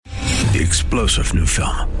The explosive new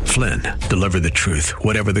film, Flynn, deliver the truth,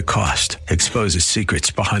 whatever the cost, exposes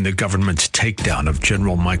secrets behind the government's takedown of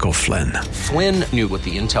General Michael Flynn. Flynn knew what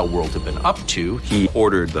the intel world had been up to. He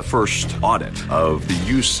ordered the first audit of the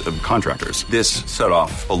use of contractors. This set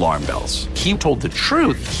off alarm bells. He told the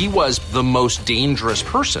truth. He was the most dangerous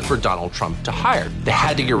person for Donald Trump to hire. They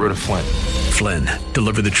had to get rid of Flynn. Flynn,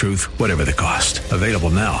 deliver the truth, whatever the cost. Available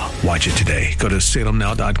now. Watch it today. Go to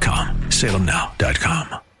salemnow.com.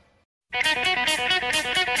 salemnow.com.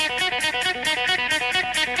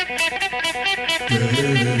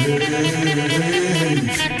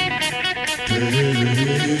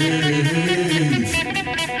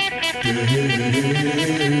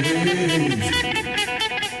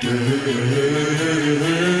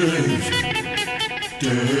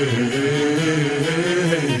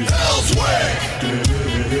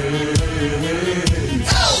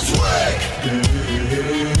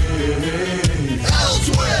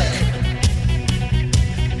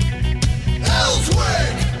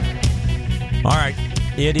 All right,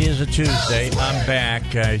 it is a Tuesday. I'm back.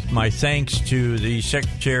 My thanks to the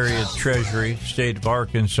Secretary of Treasury, State of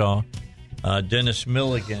Arkansas, Dennis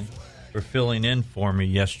Milligan, for filling in for me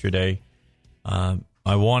yesterday. I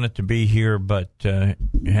wanted to be here, but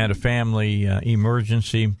had a family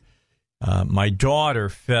emergency. My daughter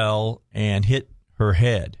fell and hit her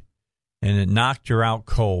head, and it knocked her out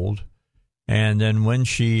cold. And then when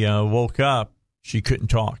she woke up, she couldn't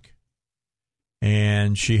talk.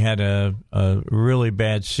 And she had a really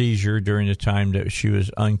bad seizure during the time that she was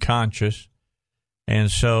unconscious. And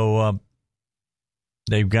so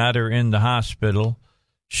they've got her in the hospital.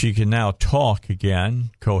 She can now talk again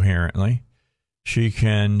coherently. She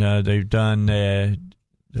can, they've done,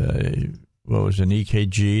 what was an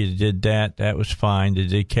EKG? They did that. That was fine. They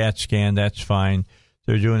did CAT scan. That's fine.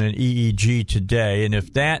 They're doing an EEG today. And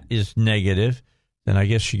if that is negative, then I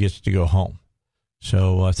guess she gets to go home.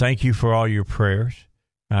 So thank you for all your prayers.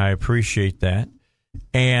 I appreciate that.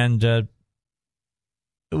 And it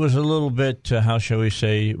was a little bit, how shall we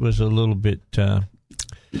say, it was a little bit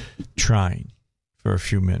trying for a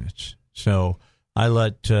few minutes. So I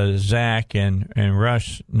let Zach and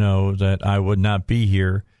Russ know that I would not be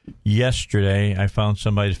here. Yesterday, I found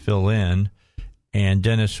somebody to fill in, and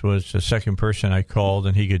Dennis was the second person I called,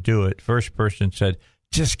 and he could do it. First person said,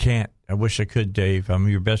 just can't. I wish I could, Dave. I'm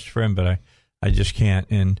your best friend, but I just can't,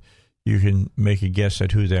 and you can make a guess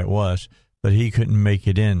at who that was. But he couldn't make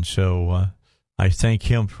it in, so I thank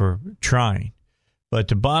him for trying. But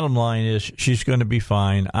the bottom line is she's going to be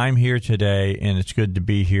fine. I'm here today, and it's good to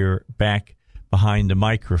be here back behind the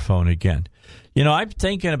microphone again. You know, I'm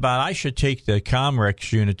thinking about I should take the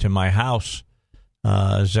Comrex unit to my house,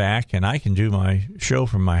 Zach, and I can do my show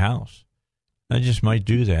from my house. I just might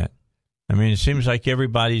do that. I mean, it seems like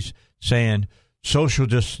everybody's saying social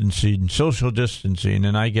distancing,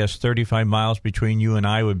 and I guess 35 miles between you and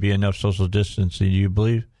I would be enough social distancing. Do you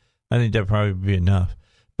believe? I think that probably would be enough.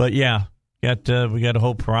 But yeah, we got a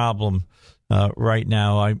whole problem right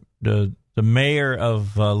now. The mayor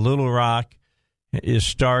of Little Rock is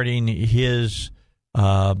starting his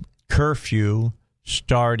curfew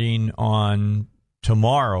starting on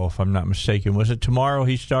tomorrow, if I'm not mistaken. Was it tomorrow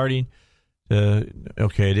he's starting?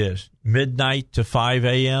 Okay, it is. Midnight to 5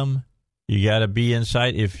 a.m. You got to be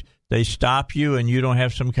inside. If they stop you and you don't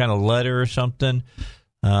have some kind of letter or something,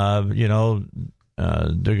 they're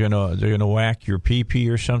gonna whack your pee-pee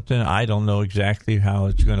or something. I don't know exactly how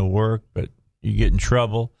it's going to work, but you get in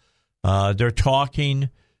trouble. They're talking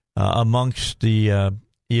amongst the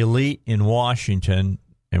elite in Washington,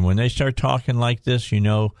 and when they start talking like this,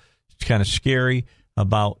 it's kind of scary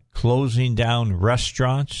about closing down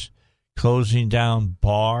restaurants, closing down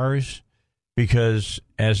bars, because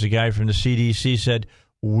as the guy from the CDC said,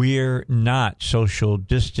 we're not social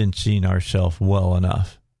distancing ourselves well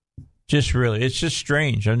enough. Just really, it's just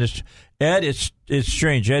strange. Ed, it's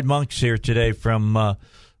strange. Ed Monk's here today from,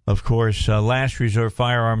 of course, Last Resort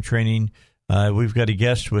Firearm Training. We've got a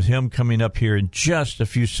guest with him coming up here in just a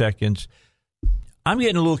few seconds. I'm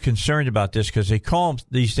getting a little concerned about this because they call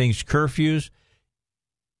these things curfews.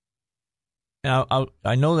 Now,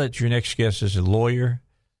 I know that your next guest is a lawyer.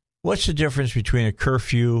 What's the difference between a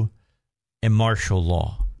curfew and martial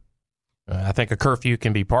law? I think a curfew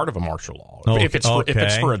can be part of a martial law if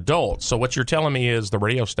it's for adults. So what you're telling me is the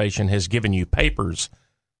radio station has given you papers,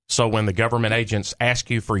 so when the government agents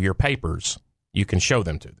ask you for your papers, you can show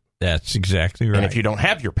them to them. That's exactly right. And if you don't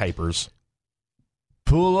have your papers,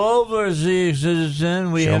 pull over,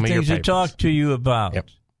 citizen. We have things to talk to you about. Yep.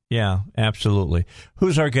 Yeah, absolutely.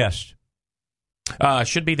 Who's our guest?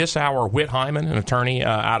 Should be this hour, Whit Hyman, an attorney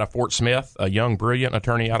out of Fort Smith, a young, brilliant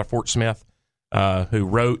attorney out of Fort Smith who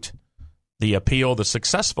wrote the appeal, the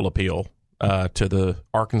successful appeal to the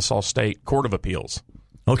Arkansas State Court of Appeals.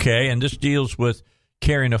 Okay, and this deals with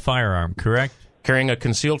carrying a firearm, correct? Carrying a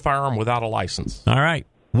concealed firearm without a license. All right.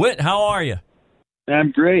 Whit, how are you?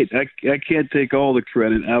 I'm great. I can't take all the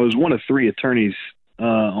credit. I was one of 3 attorneys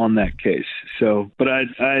on that case. So, but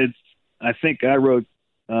I think I wrote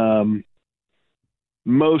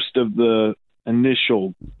most of the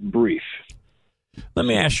initial brief. Let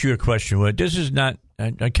me ask you a question, Whit. This is not,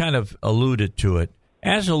 I kind of alluded to it.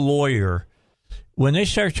 As a lawyer, when they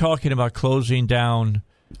start talking about closing down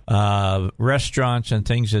restaurants and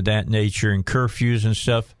things of that nature and curfews and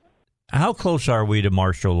stuff, how close are we to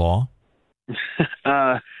martial law?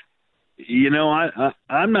 I'm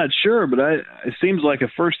not sure, but it seems like a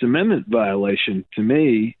First Amendment violation to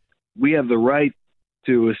me. We have the right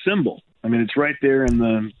to assemble. I mean, it's right there in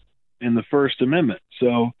the First Amendment.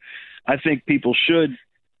 So I think people should,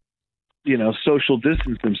 social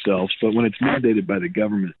distance themselves. But when it's mandated by the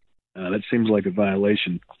government, that seems like a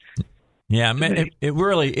violation. Yeah, man,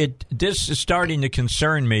 this is starting to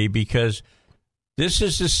concern me because this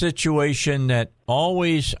is a situation that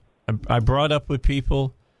always I brought up with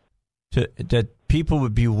people that people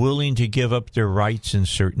would be willing to give up their rights at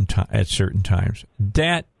certain times.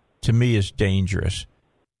 That to me is dangerous.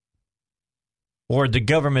 Or the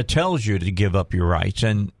government tells you to give up your rights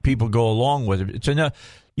and people go along with it. It's enough.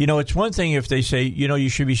 It's one thing if they say, you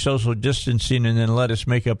should be social distancing and then let us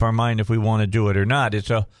make up our mind if we want to do it or not. It's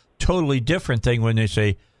a totally different thing when they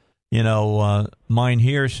say, mine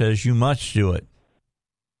here says you must do it.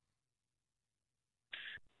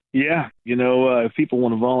 Yeah. If people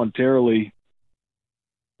want to voluntarily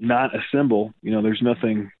not assemble, there's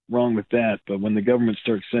nothing wrong with that. But when the government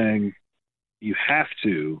starts saying you have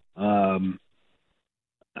to,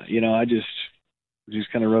 it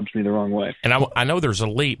just kind of rubs me the wrong way. And I know there's a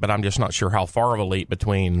leap, but I'm just not sure how far of a leap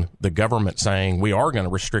between the government saying we are going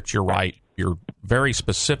to restrict your right, your very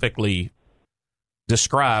specifically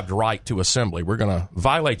described right to assembly. We're going to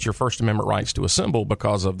violate your First Amendment rights to assemble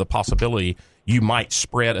because of the possibility you might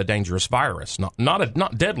spread a dangerous virus.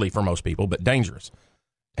 Not deadly for most people, but dangerous.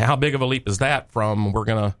 And how big of a leap is that from we're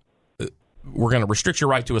going to restrict your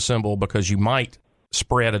right to assemble because you might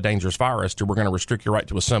spread a dangerous virus to we're going to restrict your right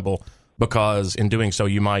to assemble because in doing so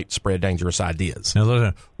you might spread dangerous ideas. Now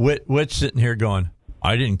listen, Whit's sitting here going,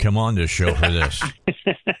 I didn't come on this show for this.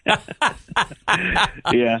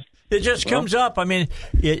 Yeah. It just comes up. I mean,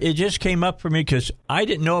 it just came up for me because I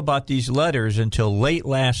didn't know about these letters until late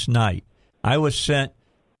last night. I was sent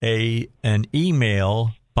an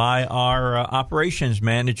email by our operations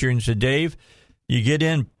manager and said, Dave, you get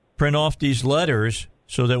in, print off these letters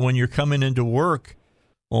so that when you're coming into work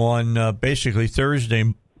on basically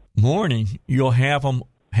Thursday morning, you'll have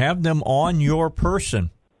them on your person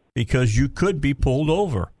because you could be pulled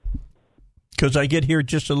over. Because I get here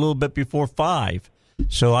just a little bit before 5.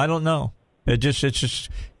 So I don't know.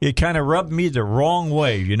 It kind of rubbed me the wrong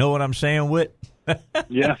way. You know what I'm saying, Whit?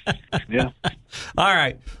 Yeah. All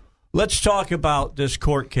right. Let's talk about this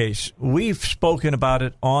court case. We've spoken about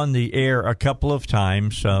it on the air a couple of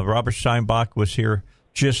times. Robert Steinbach was here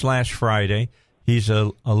just last Friday. He's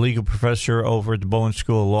a legal professor over at the Bowen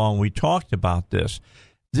School of Law, and we talked about this.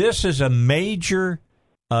 This is a major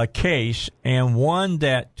case and one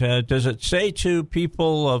that, does it say to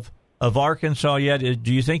people of Arkansas yet?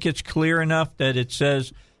 Do you think it's clear enough that it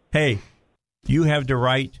says, hey, you have the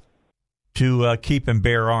right to keep and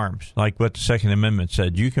bear arms, like what the Second Amendment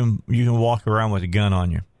said? You can walk around with a gun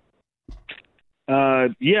on you.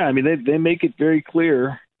 Yeah, I mean, they make it very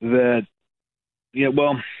clear that,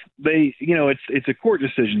 it's a court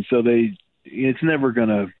decision, so it's never going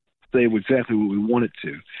to say exactly what we want it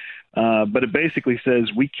to. But it basically says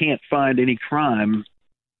we can't find any crime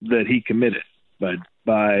that he committed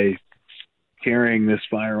by carrying this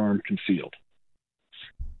firearm concealed.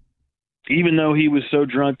 Even though he was so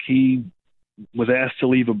drunk, he was asked to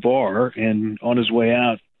leave a bar and on his way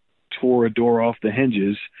out tore a door off the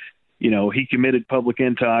hinges. He committed public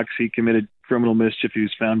intox. He committed criminal mischief. He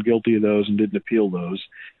was found guilty of those and didn't appeal those.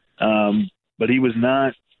 But he was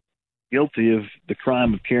not guilty of the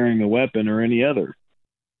crime of carrying a weapon or any other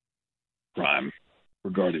crime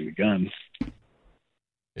regarding the gun.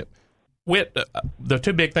 Yep. Whit, the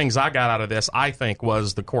two big things I got out of this, I think,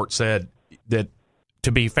 was the court said that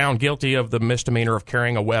to be found guilty of the misdemeanor of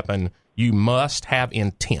carrying a weapon, you must have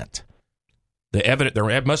intent.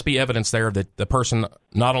 There must be evidence there that the person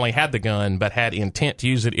not only had the gun, but had intent to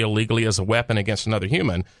use it illegally as a weapon against another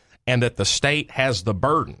human, and that the state has the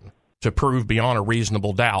burden to prove beyond a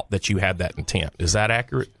reasonable doubt that you had that intent. Is that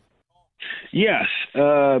accurate? Yes,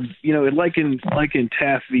 like in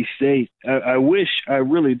Taft v. State, I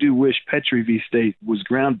really do wish Petrie v. State was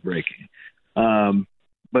groundbreaking,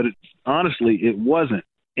 but honestly, it wasn't.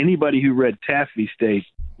 Anybody who read Taft v. State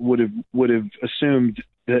would have assumed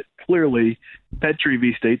that clearly Petrie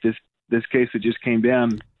v. State, this case that just came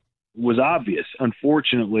down, was obvious.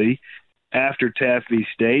 Unfortunately, after Taft v.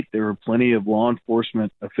 State, there were plenty of law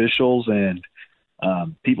enforcement officials and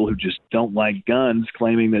people who just don't like guns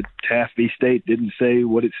claiming that Taft v. State didn't say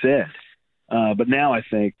what it said. But now I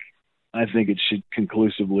think it should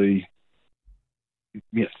conclusively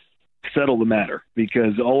settle the matter,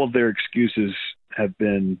 because all of their excuses have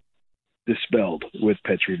been dispelled with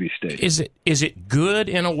Petrie v. State. Is it good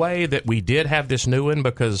in a way that we did have this new one,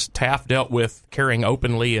 because Taft dealt with carrying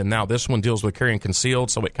openly and now this one deals with carrying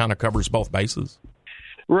concealed, so it kind of covers both bases?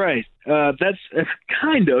 Right. That's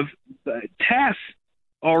kind of Taft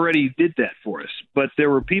already did that for us, but there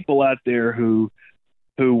were people out there who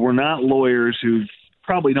were not lawyers, who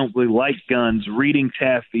probably don't really like guns, reading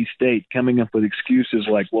Taft v. State, coming up with excuses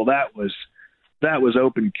like, well, that was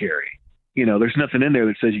open carry. There's nothing in there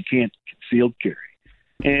that says you can't concealed carry.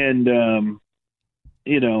 And now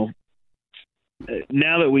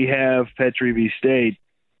that we have Petrie v. State,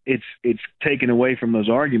 it's taken away from those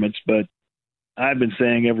arguments, but I've been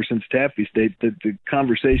saying ever since Taft v. State that the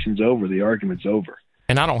conversation's over, the argument's over.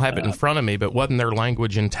 And I don't have it in front of me, but wasn't there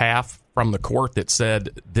language in Taft from the court that said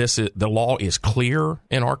the law is clear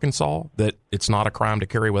in Arkansas that it's not a crime to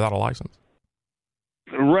carry without a license?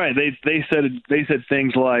 Right. They said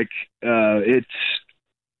things like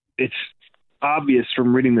it's obvious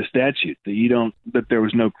from reading the statute that there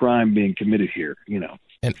was no crime being committed here.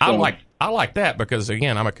 And so, I like that, because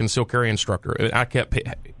again, I'm a concealed carry instructor. I kept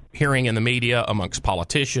hearing in the media amongst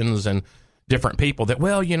politicians and different people that,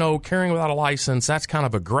 carrying without a license, that's kind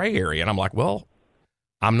of a gray area. And I'm like, well,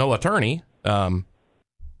 I'm no attorney,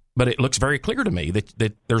 but it looks very clear to me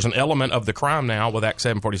that there's an element of the crime now with Act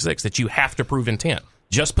 746 that you have to prove intent.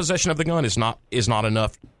 Just possession of the gun is not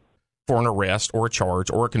enough for an arrest or a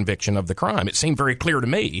charge or a conviction of the crime. It seemed very clear to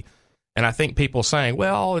me. And I think people saying,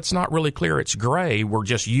 well, it's not really clear, it's gray, were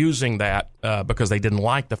just using that because they didn't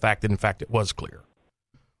like the fact that, in fact, it was clear.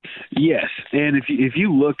 Yes, and if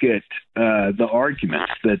you look at the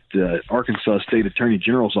arguments that Arkansas State Attorney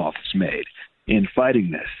General's office made in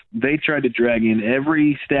fighting this, they tried to drag in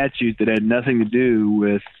every statute that had nothing to do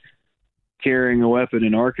with carrying a weapon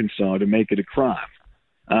in Arkansas to make it a crime.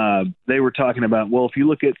 They were talking about, well, if you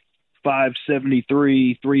look at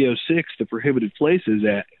 573-306, the Prohibited Places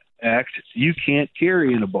Act, you can't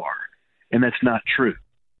carry in a bar, and that's not true.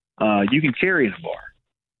 You can carry in a bar,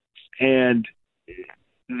 and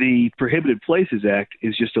the Prohibited Places Act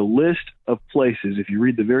is just a list of places, if you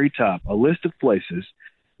read the very top, a list of places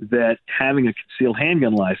that having a concealed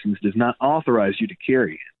handgun license does not authorize you to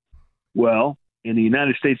carry in. Well, in the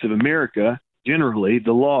United States of America, generally,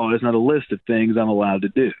 the law is not a list of things I'm allowed to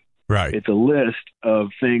do. Right. It's a list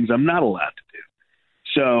of things I'm not allowed to do.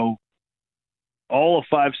 So all of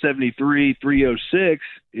 573-306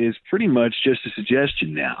 is pretty much just a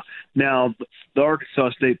suggestion now. Now, the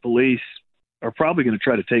Arkansas State Police are probably going to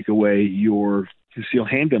try to take away your concealed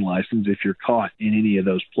handgun license if you're caught in any of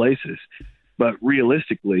those places. But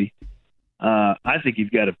realistically, I think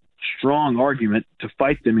you've got a strong argument to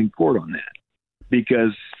fight them in court on that,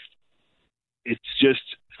 because it's just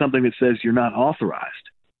something that says you're not authorized.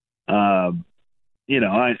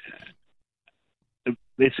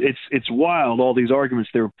 It's wild, all these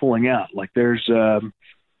arguments they were pulling out. Like there's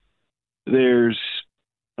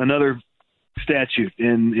another statute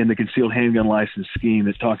in the concealed handgun license scheme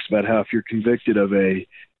that talks about how if you're convicted of an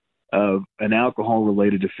alcohol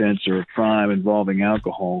related offense or a crime involving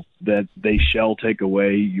alcohol, that they shall take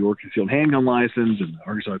away your concealed handgun license. And the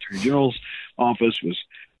Arkansas Attorney General's office was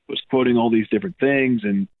quoting all these different things,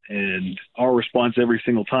 and our response every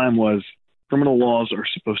single time was, criminal laws are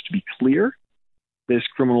supposed to be clear. This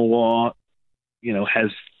criminal law,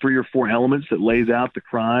 has 3 or 4 elements that lays out the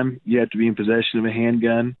crime. You have to be in possession of a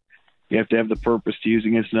handgun. You have to have the purpose to use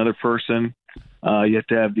against another person. You have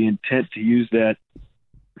to have the intent to use that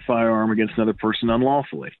firearm against another person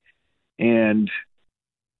unlawfully. And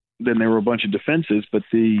then there were a bunch of defenses, but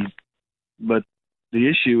the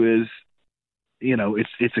issue is,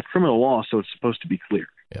 it's a criminal law, so it's supposed to be clear.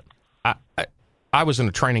 Yeah. I was in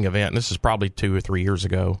a training event, and this is probably 2 or 3 years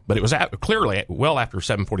ago, but it was clearly well after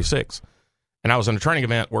 746. And I was in a training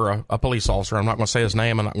event where a police officer, I'm not going to say his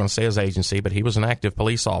name, I'm not going to say his agency, but he was an active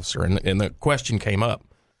police officer. And the question came up,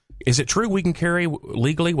 is it true we can carry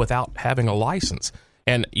legally without having a license?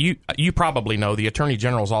 And you probably know the Attorney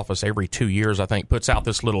General's office every 2 years, I think, puts out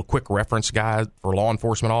this little quick reference guide for law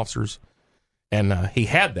enforcement officers. And he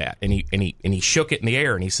had that, and he shook it in the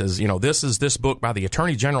air, and he says, this is this book by the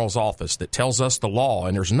Attorney General's office that tells us the law,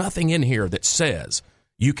 and there's nothing in here that says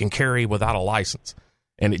you can carry without a license.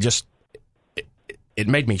 And it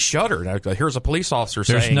made me shudder. Here's a police officer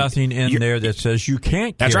saying... There's nothing in there that says you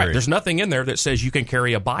can't carry. That's right. There's nothing in there that says you can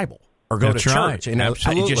carry a Bible or go to church. Right. And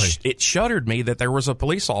absolutely. It shuddered me that there was a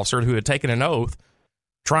police officer who had taken an oath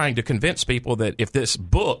trying to convince people that if this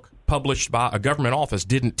book published by a government office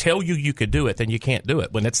didn't tell you could do it, then you can't do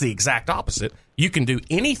it. When it's the exact opposite. You can do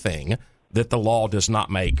anything that the law does not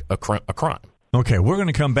make a crime. Okay, we're going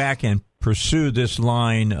to come back and pursue this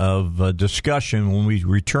line of discussion when we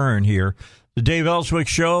return here. The Dave Elswick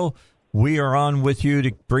Show, we are on with you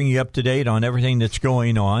to bring you up to date on everything that's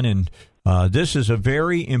going on. And this is a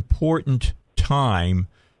very important time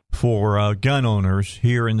for gun owners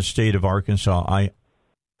here in the state of Arkansas.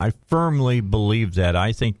 I firmly believe that.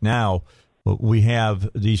 I think now we have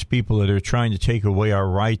these people that are trying to take away our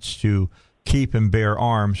rights to keep and bear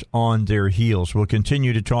arms on their heels. We'll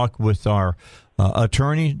continue to talk with our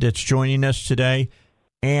attorney that's joining us today,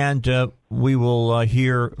 and we will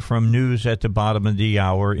hear from news at the bottom of the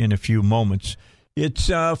hour in a few moments. It's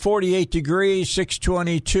 48 degrees,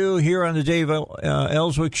 622 here on the Dave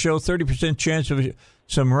Elswick Show. 30% chance of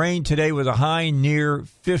some rain today with a high near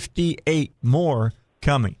 58. More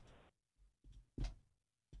coming.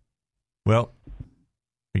 Well,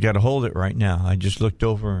 we got to hold it right now. I just looked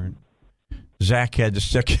over and Zach had to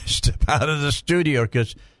step out of the studio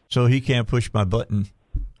so he can't push my button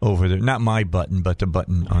over there. Not my button, but the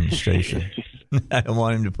button on the station. I don't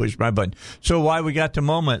want him to push my button. So while we got the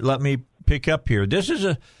moment, let me pick up here.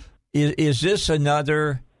 Is this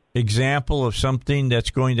another example of something that's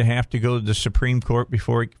going to have to go to the Supreme Court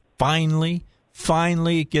before it finally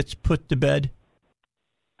gets put to bed?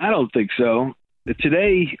 I don't think so.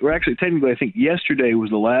 Today, or actually technically I think yesterday was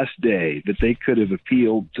the last day that they could have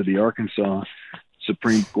appealed to the Arkansas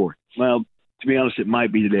Supreme Court. Well, to be honest, it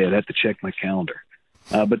might be today. I'd have to check my calendar.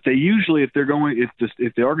 But they usually, if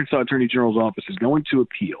the Arkansas Attorney General's office is going to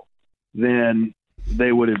appeal, then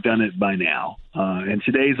they would have done it by now. And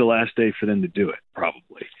today's the last day for them to do it,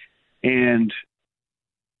 probably. And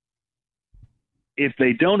if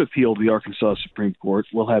they don't appeal to the Arkansas Supreme Court,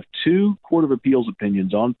 we'll have 2 Court of Appeals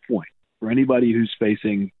opinions on point for anybody who's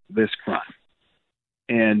facing this crime.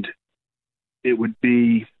 And it would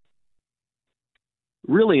be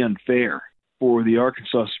really unfair for the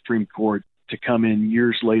Arkansas Supreme Court to come in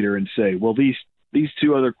years later and say, well, these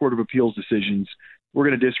 2 other Court of Appeals decisions, we're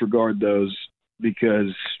going to disregard those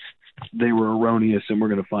because they were erroneous and we're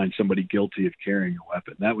going to find somebody guilty of carrying a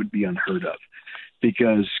weapon. That would be unheard of,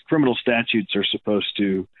 because criminal statutes are supposed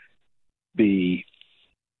to be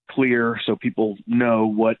clear so people know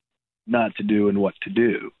what not to do and what to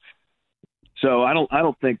do. So I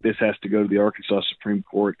don't think this has to go to the Arkansas Supreme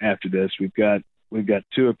Court after this. We've got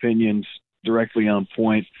 2 opinions directly on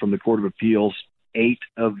point from the Court of Appeals. 8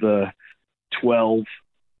 of the 12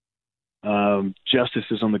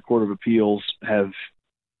 justices on the Court of Appeals have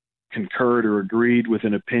concurred or agreed with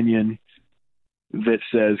an opinion that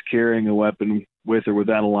says carrying a weapon with or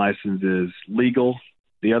without a license is legal.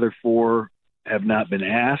 The other 4 have not been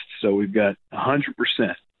asked. So we've got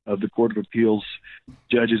 100% of the Court of Appeals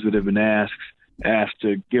judges that have been asked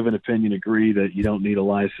to give an opinion agree that you don't need a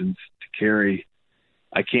license to carry.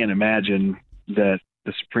 I can't imagine that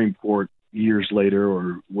the Supreme Court years later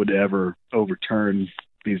or would ever overturn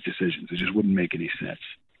these decisions. It just wouldn't make any sense.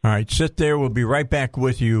 All right, sit there. We'll be right back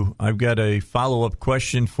with you. I've got a follow-up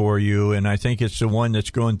question for you, and I think it's the one that's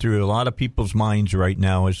going through a lot of people's minds right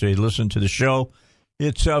now as they listen to the show.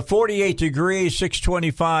 It's 48 degrees,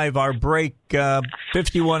 625, our break,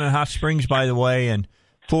 51 in Hot Springs, by the way, and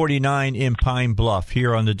 49 in Pine Bluff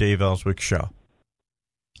here on the Dave Elswick Show.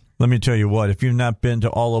 Let me tell you what, if you've not been to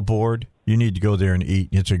All Aboard, you need to go there and eat.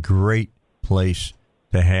 It's a great place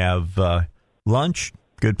to have lunch,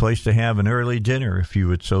 good place to have an early dinner if you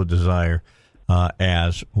would so desire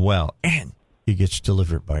as well. And it gets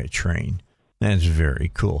delivered by a train. That's very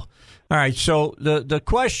cool. All right, so the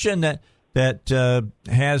question that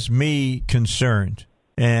has me concerned,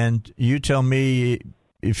 and you tell me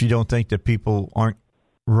if you don't think that people aren't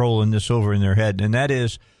rolling this over in their head, and that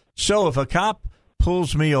is, so if a cop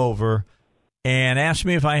pulls me over and asks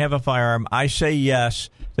me if I have a firearm, I say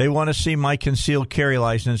yes. They want to see my concealed carry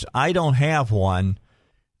license. I don't have one.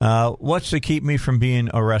 What's to keep me from being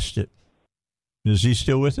arrested? Is he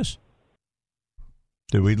still with us?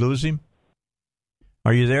 Did we lose him?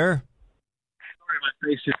 Are you there? Sorry, my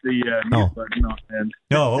face hit the mute button off end.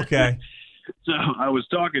 Oh, okay. So I was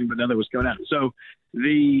talking, but nothing was coming out. So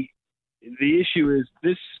the issue is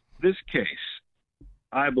this case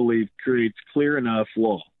I believe, creates clear enough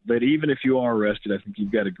law that even if you are arrested, I think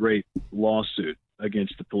you've got a great lawsuit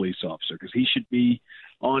against the police officer, because he should be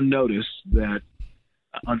on notice that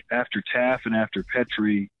after Taft and after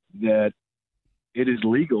Petrie, that it is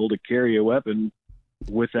legal to carry a weapon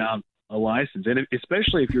without a license. And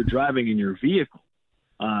especially if you're driving in your vehicle,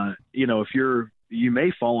 if you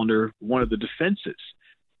may fall under one of the defenses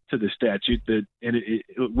to the statute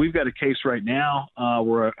we've got a case right now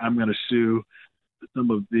where I'm going to sue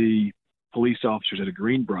some of the police officers at a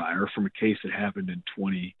Greenbrier from a case that happened in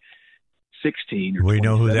 2016. Or we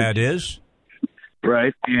know who that is,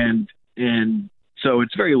 right? And so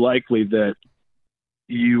it's very likely that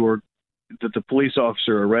that the police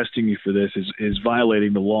officer arresting you for this is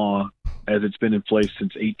violating the law as it's been in place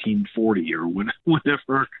since 1840 or whenever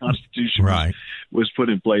our Constitution was put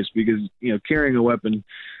in place, because carrying a weapon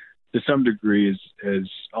to some degree has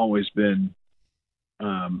always been,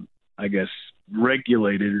 I guess,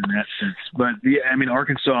 regulated in that sense. But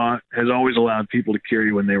Arkansas has always allowed people to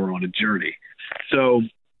carry when they were on a journey. So,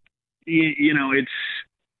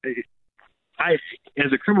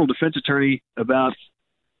 as a criminal defense attorney, about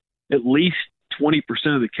at least 20%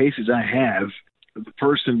 of the cases I have, the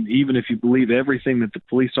person, even if you believe everything that the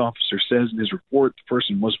police officer says in his report, the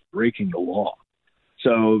person was breaking the law.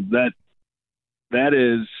 So that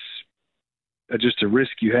is just a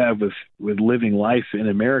risk you have with living life in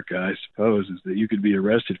America, I suppose, is that you could be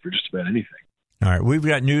arrested for just about anything. All right, we've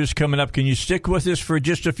got news coming up. Can you stick with us for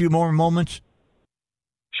just a few more moments?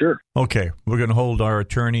 Sure. Okay, we're going to hold our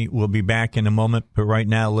attorney. We'll be back in a moment, but right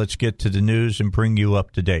now let's get to the news and bring you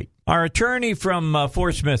up to date. Our attorney from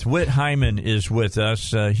Fort Smith, Whit Hyman, is with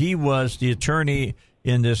us. He was the attorney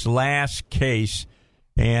in this last case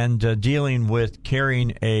and dealing with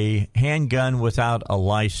carrying a handgun without a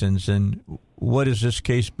license. And what is this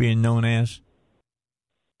case being known as?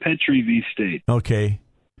 Petrie v. State. Okay.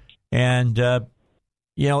 And,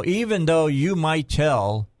 even though you might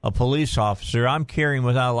tell a police officer, I'm carrying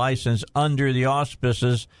without a license under the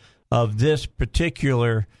auspices of this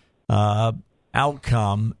particular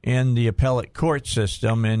outcome in the appellate court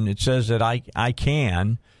system, and it says that I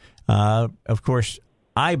can. Of course,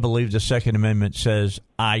 I believe the Second Amendment says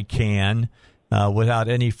I can without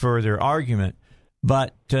any further argument.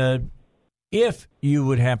 But if you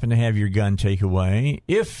would happen to have your gun taken away,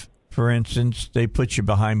 if, for instance, they put you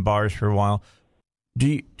behind bars for a while,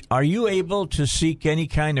 are you able to seek any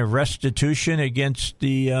kind of restitution against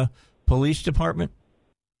the police department?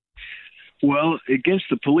 Well, against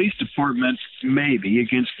the police department, maybe.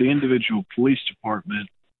 Against the individual police department,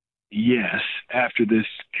 yes. After this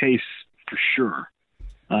case, for sure.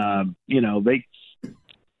 Of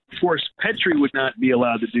course, Petrie would not be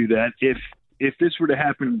allowed to do that. If this were to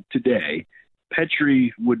happen today,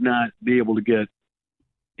 Petrie would not be able to get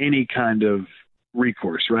any kind of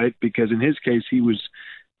recourse, right? Because in his case, he was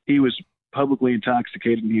publicly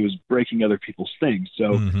intoxicated and he was breaking other people's things,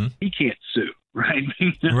 so he can't sue, right?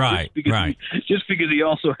 Right, just because he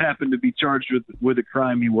also happened to be charged with a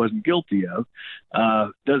crime he wasn't guilty of,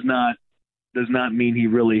 does not mean he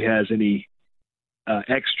really has any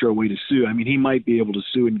extra way to sue. I mean, he might be able to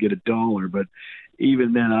sue and get $1, but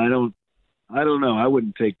even then, I don't know. I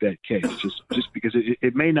wouldn't take that case just because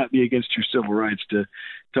it may not be against your civil rights to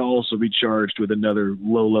also be charged with another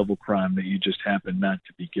low-level crime that you just happen not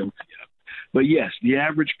to be guilty of. But yes, the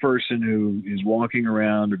average person who is walking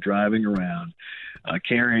around or driving around,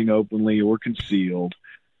 carrying openly or concealed,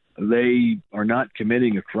 they are not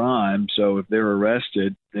committing a crime. So if they're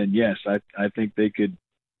arrested, then yes, I think they could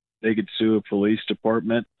sue a police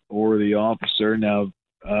department or the officer. Now,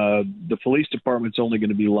 the police department's only going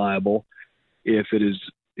to be liable if it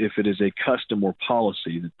is a custom or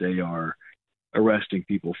policy that they are arresting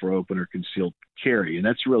people for open or concealed carry, and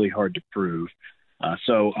that's really hard to prove.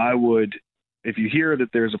 So I would, if you hear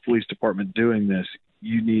that there's a police department doing this,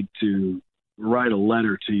 you need to write a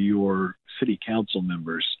letter to your city council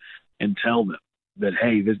members and tell them that,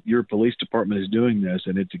 hey, your police department is doing this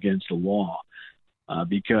and it's against the law,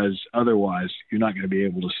 because otherwise you're not going to be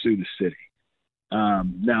able to sue the city.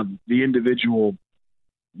 Now, the individual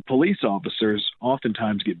police officers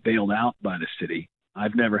oftentimes get bailed out by the city.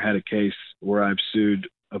 I've never had a case where I've sued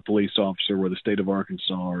a police officer where the state of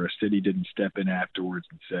Arkansas or a city didn't step in afterwards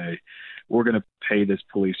and say, we're going to pay this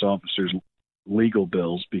police officer's legal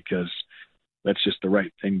bills because that's just the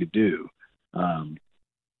right thing to do. And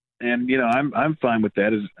I'm fine with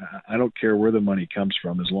that. I don't care where the money comes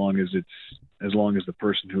from as long as the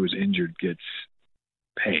person who is injured gets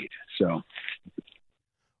paid. So,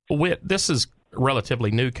 Whit, this is a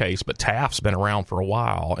relatively new case, but Taft's been around for a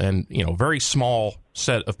while, and very small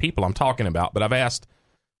set of people I'm talking about. But I've asked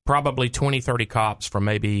probably 20, 30 cops from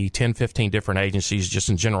maybe 10, 15 different agencies, just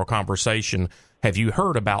in general conversation. Have you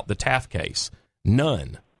heard about the Taft case?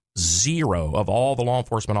 None. Zero of all the law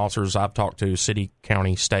enforcement officers I've talked to, city,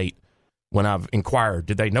 county, state, when I've inquired,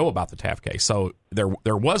 did they know about the Taft case? So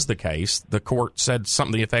there was the case. The court said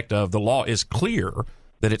something to the effect of the law is clear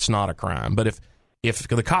that it's not a crime. But if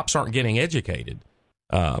the cops aren't getting educated,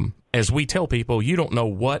 as we tell people, you don't know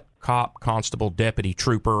what cop, constable, deputy,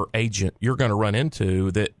 trooper, agent you're going to run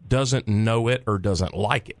into that doesn't know it or doesn't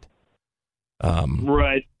like it.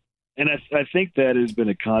 Right. And I think that has been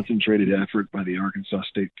a concentrated effort by the Arkansas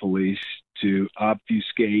State Police to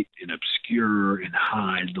obfuscate and obscure and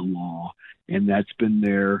hide the law. And that's been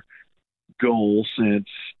their goal since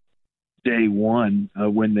day one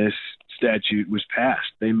when this statute was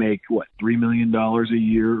passed. They make, $3 million a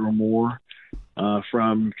year or more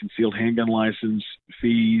from concealed handgun license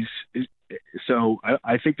fees. So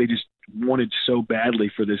I think they just wanted so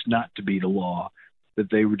badly for this not to be the law that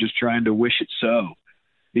they were just trying to wish it so.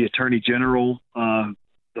 The Attorney General,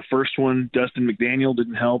 the first one, Dustin McDaniel,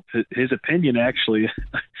 didn't help. His opinion, actually,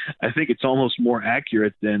 I think it's almost more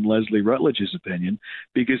accurate than Leslie Rutledge's opinion,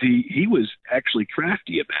 because he was actually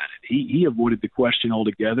crafty about it. He avoided the question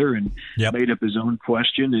altogether and made up his own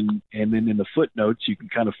question, and then in the footnotes you can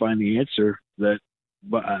kind of find the answer that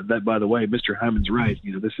by the way, Mr. Hyman's right.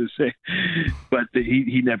 This is but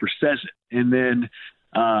he never says it. And then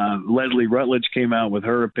Leslie Rutledge came out with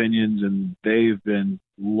her opinions, and they've been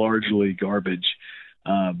largely garbage.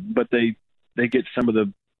 But they get some of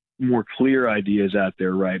the more clear ideas out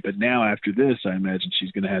there right. But now after this, I imagine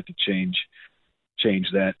she's going to have to change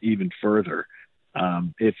that even further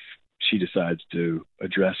if she decides to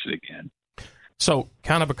address it again. So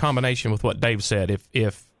kind of a combination with what Dave said.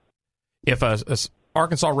 If a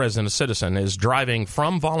Arkansas resident, a citizen, is driving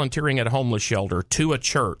from volunteering at a homeless shelter to a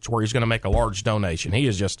church where he's going to make a large donation, he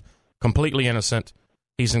is just completely innocent.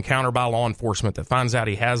 He's encountered by law enforcement that finds out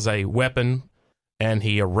he has a weapon, and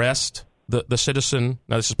he arrests the citizen.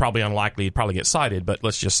 Now, this is probably unlikely. He'd probably get cited, but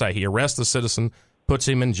let's just say he arrests the citizen, puts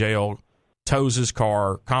him in jail, tows his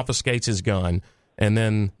car, confiscates his gun, and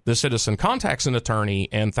then the citizen contacts an attorney,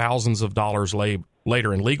 and thousands of dollars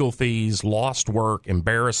later in legal fees, lost work,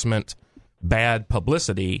 embarrassment, bad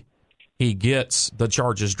publicity, he gets the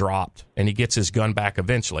charges dropped, and he gets his gun back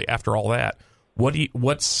eventually. After all that, what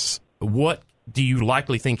do you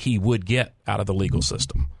likely think he would get out of the legal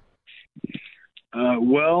system?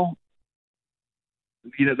 Well,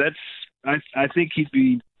 I think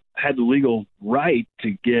he'd had the legal right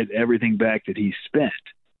to get everything back that he spent,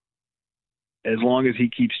 as long as he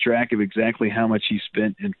keeps track of exactly how much he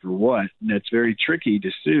spent and for what. And that's very tricky to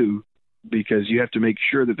sue, because you have to make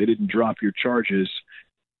sure that they didn't drop your charges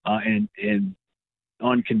and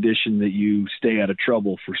on condition that you stay out of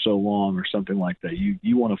trouble for so long or something like that.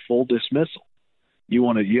 You want a full dismissal. You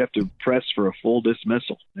have to press for a full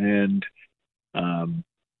dismissal, and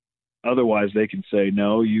otherwise they can say,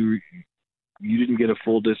 no, you didn't get a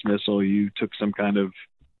full dismissal. You took some kind of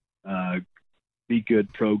be good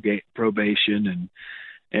probation,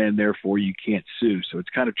 and therefore you can't sue. So it's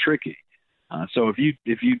kind of tricky. So if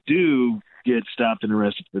you do get stopped and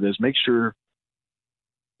arrested for this, make sure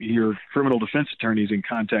your criminal defense attorney is in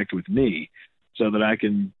contact with me, so that I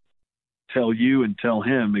can tell you and tell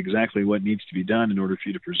him exactly what needs to be done in order for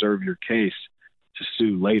you to preserve your case to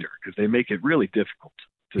sue later, because they make it really difficult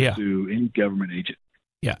to sue any government agent.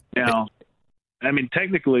 Yeah. Now, I mean,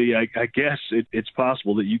 technically, I guess it's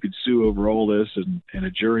possible that you could sue over all this, and a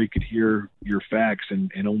jury could hear your facts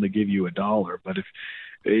and only give you $1. But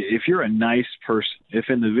if you're a nice person, if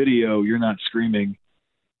in the video you're not screaming,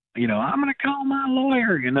 I'm going to call my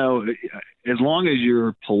lawyer, as long as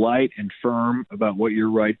you're polite and firm about what your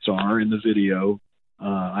rights are in the video,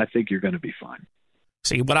 I think you're going to be fine.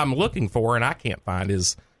 See, what I'm looking for, and I can't find,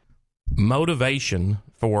 is motivation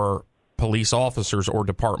for police officers or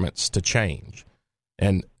departments to change.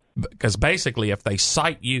 And because basically, if they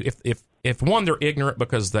cite you, if one, they're ignorant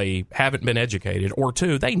because they haven't been educated, or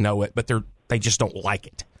two, they know it, but they just don't like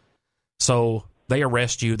it. So they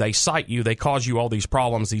arrest you, they cite you, they cause you all these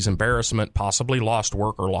problems, these embarrassment, possibly lost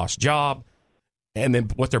work or lost job. And then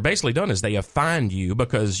what they're basically done is they have fined you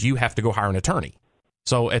because you have to go hire an attorney.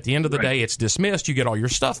 So at the end of the day, it's dismissed, you get all your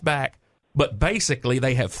stuff back, but basically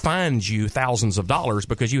they have fined you thousands of dollars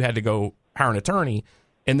because you had to go hire an attorney.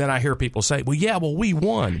 And then I hear people say, well, we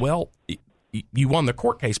won. Well, you won the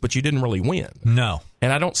court case, but you didn't really win. No.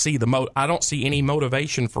 And I don't see I don't see any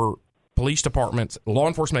motivation for police departments, law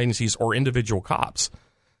enforcement agencies, or individual cops.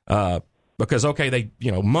 Because, okay,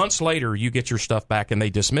 months later you get your stuff back and they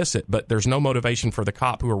dismiss it, but there's no motivation for the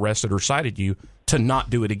cop who arrested or cited you to not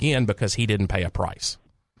do it again because he didn't pay a price.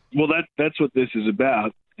 Well, that's what this is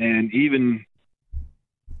about. And even,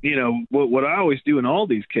 what I always do in all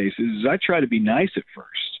these cases is I try to be nice at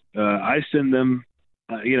first. I send them,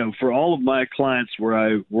 for all of my clients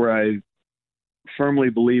where I firmly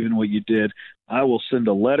believe in what you did, I will send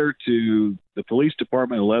a letter to the police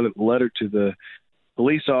department, a letter to the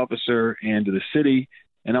police officer and to the city,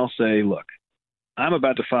 and I'll say, look, I'm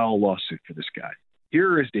about to file a lawsuit for this guy.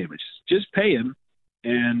 Here are his damages. Just pay him,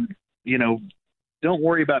 and, don't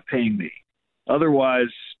worry about paying me.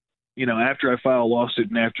 Otherwise, after I file a lawsuit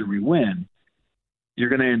and after we win, you're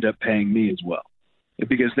going to end up paying me as well.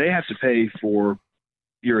 Because they have to pay for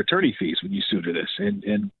your attorney fees when you sue to this.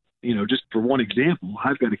 And just for one example,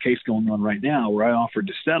 I've got a case going on right now where I offered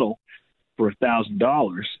to settle for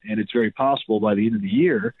 $1,000, and it's very possible by the end of the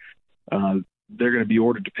year, they're going to be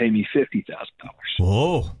ordered to pay me $50,000.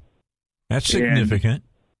 Whoa, that's significant.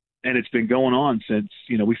 And it's been going on since,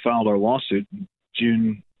 we filed our lawsuit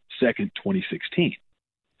June 2nd, 2016.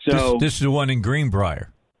 So this is the one in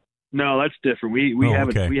Greenbrier. No, that's different. We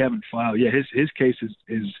haven't filed. Yeah, his case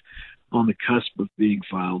is on the cusp of being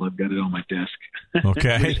filed. I've got it on my desk.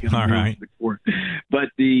 Okay, all right. But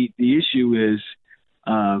the issue is,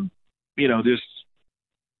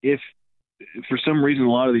 if for some reason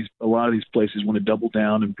a lot of these places want to double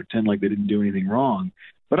down and pretend like they didn't do anything wrong,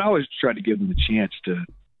 but I always try to give them a chance to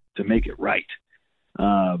make it right.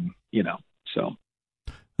 So.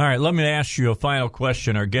 All right, let me ask you a final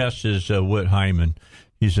question. Our guest is Whit Hyman.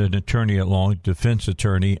 He's an attorney at law, defense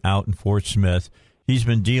attorney out in Fort Smith. He's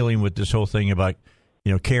been dealing with this whole thing about,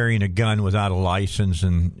 carrying a gun without a license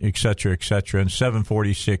and et cetera, et cetera. And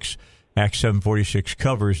Act 746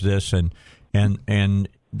 covers this, and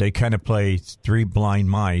they kind of play three blind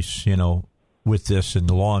mice, with this in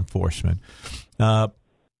the law enforcement.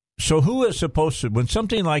 So who is supposed to, when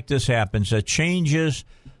something like this happens that changes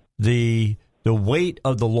the weight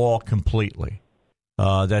of the law completely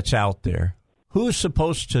that's out there, who's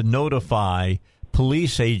supposed to notify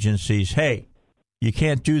police agencies, hey, you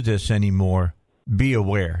can't do this anymore, be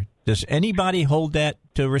aware? Does anybody hold that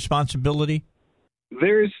to responsibility?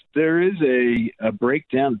 There is a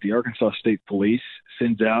breakdown that the Arkansas State Police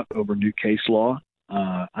sends out over new case law.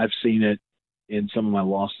 I've seen it in some of my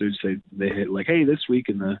lawsuits. They hit like, hey, this week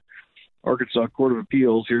in the Arkansas Court of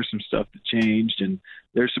Appeals, here's some stuff that changed, and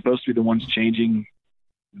they're supposed to be the ones changing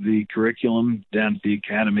the curriculum down at the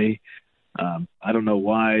academy. I don't know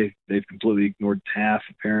why they've completely ignored TAF,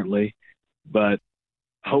 apparently, but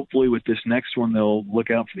hopefully with this next one, they'll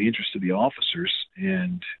look out for the interest of the officers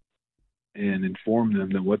and inform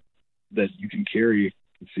them that you can carry a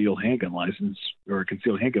concealed handgun license or a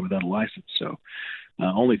concealed handgun without a license. So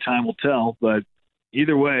only time will tell, but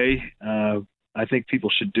either way, I think people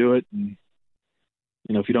should do it. And,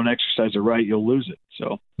 if you don't exercise the right, you'll lose it.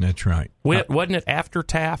 So that's right. Wasn't it after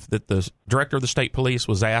TAF that the director of the state police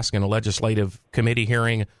was asked in a legislative committee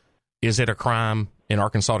hearing, is it a crime in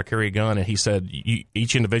Arkansas to carry a gun? And he said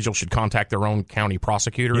each individual should contact their own county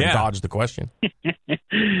prosecutor and dodge the question.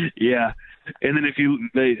 Yeah. And then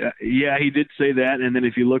he did say that. And then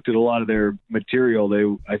if you looked at a lot of their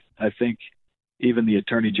material, I think even the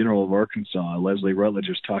Attorney General of Arkansas, Leslie Rutledge,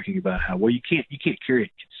 was talking about how, you can't carry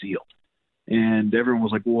it concealed. And everyone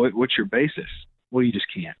was like, well, what's your basis? Well, you just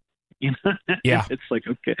can't. Yeah. It's like,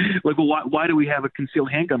 okay, like, well, why do we have a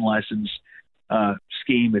concealed handgun license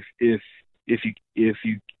scheme if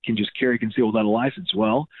you can just carry concealed without a license?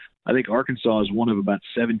 Well, I think Arkansas is one of about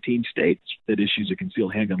 17 states that issues a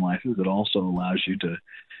concealed handgun license that also allows you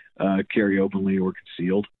to carry openly or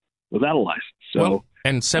concealed without a license. So,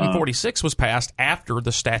 and 746 was passed after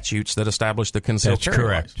the statutes that established the concealed carry. That's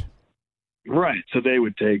correct. License. Right, so they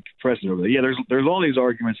would take precedent over that. Yeah, there's all these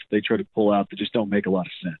arguments that they try to pull out that just don't make a lot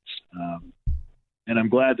of sense. And I'm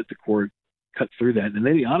glad that the court cut through that. And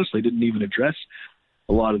they honestly didn't even address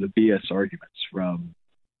a lot of the BS arguments from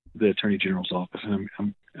the Attorney General's office. And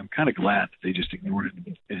I'm kind of glad that they just ignored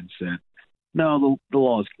it and said, no, the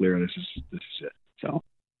law is clear. This is it. So.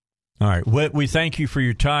 All right. Whit, we thank you for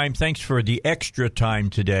your time. Thanks for the extra time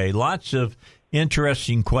today. Lots of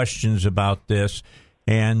interesting questions about this.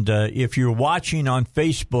 And if you're watching on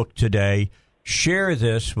Facebook today, share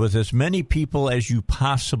this with as many people as you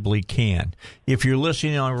possibly can. If you're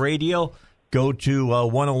listening on radio, go to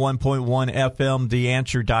 101.1 FM,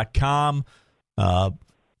 theanswer.com.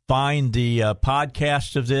 Find the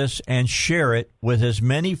podcast of this and share it with as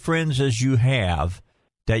many friends as you have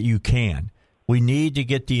that you can. We need to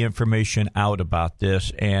get the information out about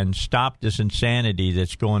this and stop this insanity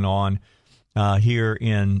that's going on here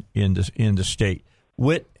in the state.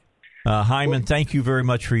 Whit, Hyman, thank you very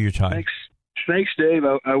much for your time. Thanks. Thanks, Dave.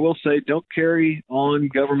 I will say don't carry on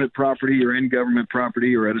government property or in government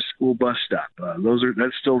property or at a school bus stop.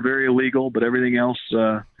 That's still very illegal, but everything else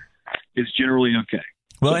is generally okay.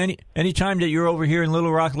 Well, any time that you're over here in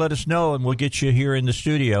Little Rock, let us know, and we'll get you here in the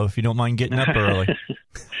studio if you don't mind getting up early.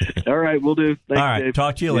 All right, we'll do. Thanks, all right, Dave.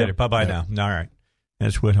 Talk to you later. Bye-bye now. All right.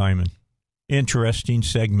 That's Whit Hyman. Interesting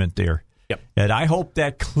segment there. Yep. And I hope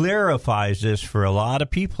that clarifies this for a lot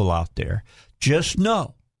of people out there. Just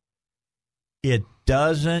know it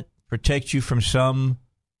doesn't protect you from some,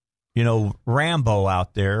 Rambo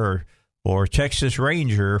out there or Texas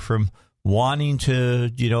Ranger from wanting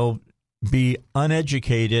to, be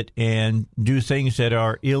uneducated and do things that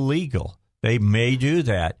are illegal. They may do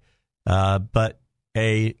that, but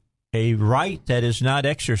a right that is not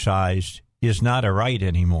exercised is not a right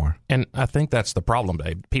anymore. And I think that's the problem,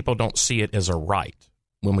 Dave. People don't see it as a right.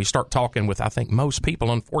 When we start talking with, I think most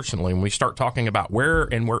people, unfortunately, when we start talking about where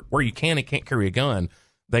you can and can't carry a gun,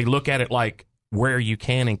 they look at it like where you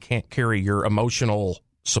can and can't carry your emotional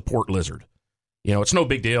support lizard. It's no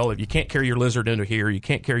big deal. If you can't carry your lizard into here, you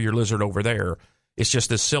can't carry your lizard over there. It's just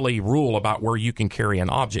this silly rule about where you can carry an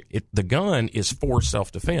object. The gun is for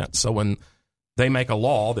self-defense. So when they make a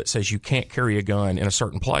law that says you can't carry a gun in a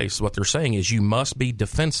certain place, what they're saying is you must be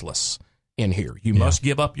defenseless in here. You must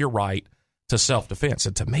give up your right to self-defense.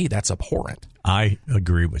 And to me, that's abhorrent. I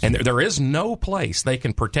agree with you. And there is no place they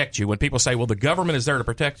can protect you. When people say, well, the government is there to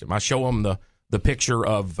protect them, I show them the picture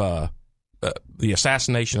of the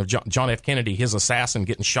assassination of John F. Kennedy, his assassin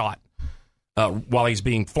getting shot while he's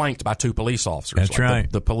being flanked by two police officers. That's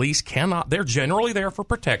right. The police cannot, they're generally there for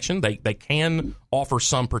protection. They can offer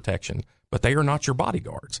some protection, but they are not your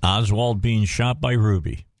bodyguards. Oswald being shot by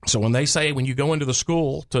Ruby. So when they say when you go into the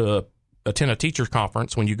school to attend a teacher's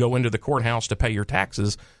conference, when you go into the courthouse to pay your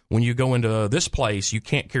taxes, when you go into this place, you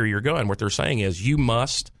can't carry your gun. What they're saying is you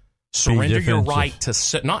must surrender your right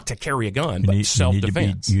to not to carry a gun, but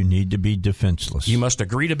self-defense. You need to be defenseless. You must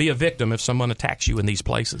agree to be a victim if someone attacks you in these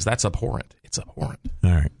places. That's abhorrent. It's abhorrent.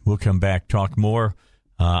 All right. We'll come back, talk more.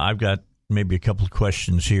 I've got maybe a couple of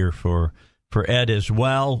questions here for Ed as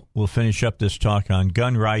well. We'll finish up this talk on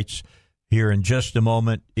gun rights here in just a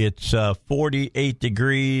moment. It's 48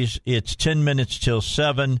 degrees. It's 10 minutes till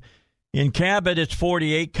 7. In Cabot, it's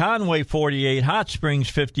 48. Conway, 48. Hot Springs,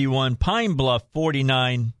 51. Pine Bluff,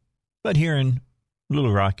 49. But here in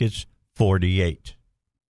Little Rock, it's 48.